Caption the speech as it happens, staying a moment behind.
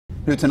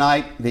Through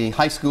tonight, the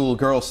high school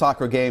girls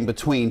soccer game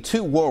between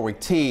two Warwick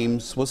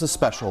teams was a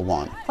special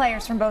one.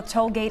 Players from both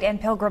Tollgate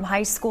and Pilgrim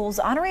High Schools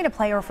honoring a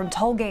player from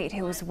Tollgate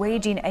who was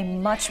waging a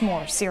much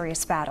more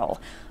serious battle.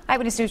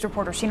 Eyewitness News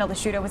reporter Gianna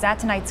Cirella was at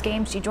tonight's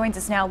game. She joins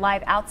us now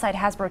live outside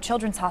Hasbro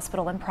Children's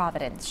Hospital in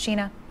Providence.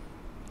 Sheena.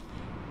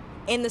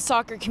 In the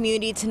soccer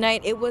community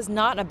tonight, it was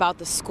not about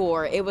the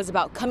score. It was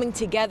about coming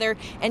together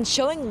and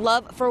showing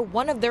love for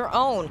one of their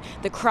own.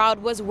 The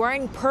crowd was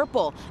wearing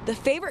purple, the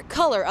favorite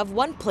color of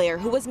one player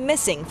who was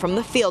missing from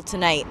the field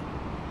tonight.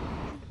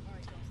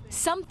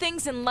 Some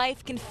things in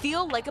life can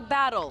feel like a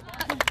battle.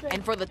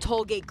 And for the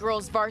Tollgate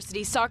girls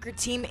varsity soccer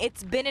team,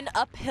 it's been an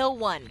uphill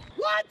one.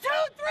 1, 2,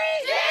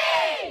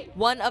 3, G!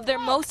 One of their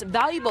most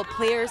valuable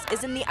players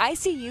is in the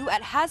ICU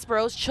at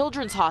Hasbro's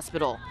Children's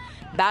Hospital,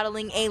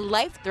 battling a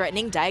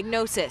life-threatening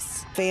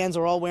diagnosis. Fans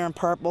are all wearing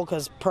purple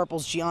because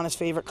purple's Gianna's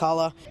favorite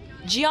color.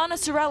 Gianna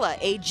Cirella,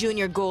 a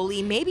junior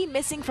goalie, may be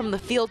missing from the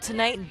field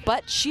tonight,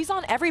 but she's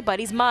on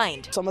everybody's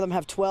mind. Some of them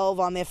have 12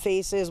 on their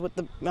faces with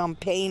the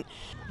paint.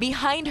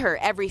 Behind her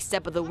every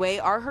step of the way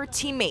are her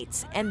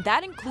teammates, and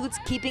that includes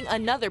keeping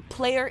another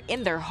player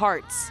in their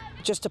hearts.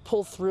 Just to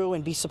pull through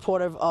and be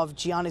supportive of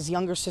Gianna's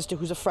younger sister,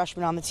 who's a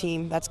freshman on the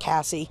team, that's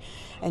Cassie,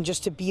 and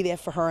just to be there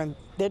for her, and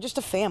they're just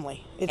a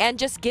family. And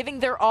just giving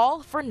their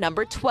all for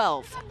number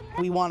 12.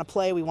 We want to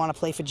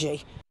play for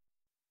G.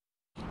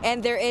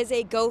 And there is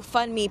a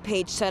GoFundMe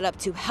page set up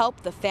to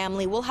help the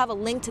family. We'll have a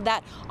link to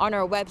that on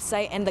our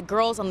website, and the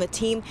girls on the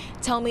team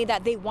tell me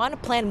that they want to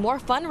plan more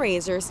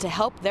fundraisers to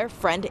help their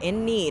friend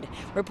in need.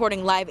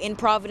 Reporting live in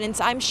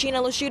Providence, I'm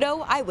Gianna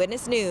Cirella,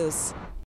 Eyewitness News.